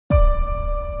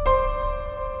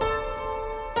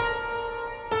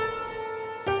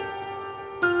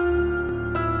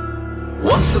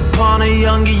Once upon a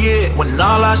younger year, when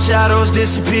all our shadows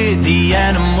disappeared, the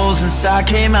animals inside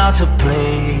came out to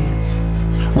play.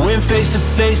 Went face to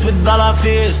face with all our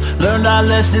fears, learned our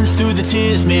lessons through the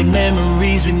tears, made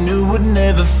memories we knew would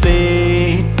never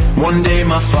fade. One day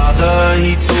my father,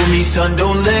 he told me, son,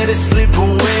 don't let it slip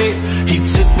away. He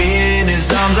took me in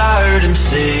his arms, I heard him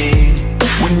say,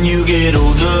 when you get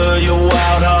older, your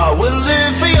wild heart will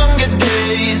live for younger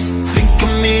days. Think of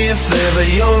me if ever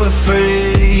you're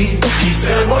afraid. He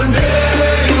said one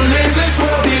day you'll leave this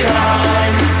world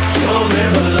behind, so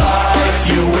live a life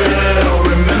you will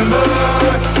remember.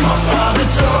 My father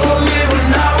told me when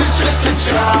I was just a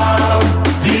child,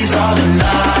 these are the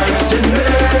nights that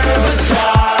never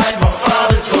die. My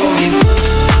father told me.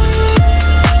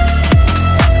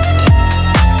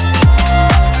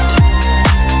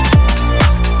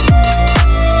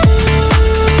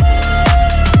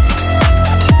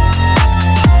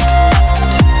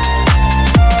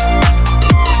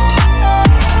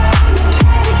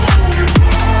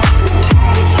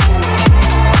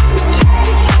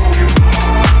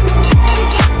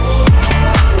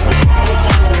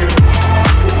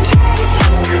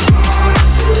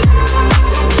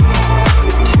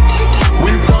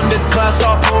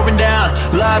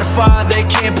 Light a fire they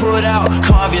can't put out,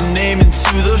 carve your name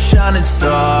into those shining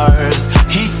stars.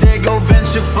 He said go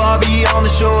venture far beyond the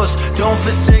shores, don't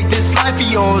forsake this life of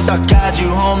yours. I'll guide you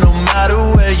home no matter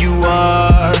where you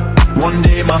are. One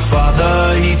day my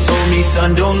father, he told me,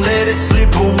 son, don't let it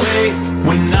slip away.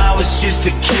 When I was just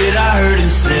a kid I heard him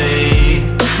say,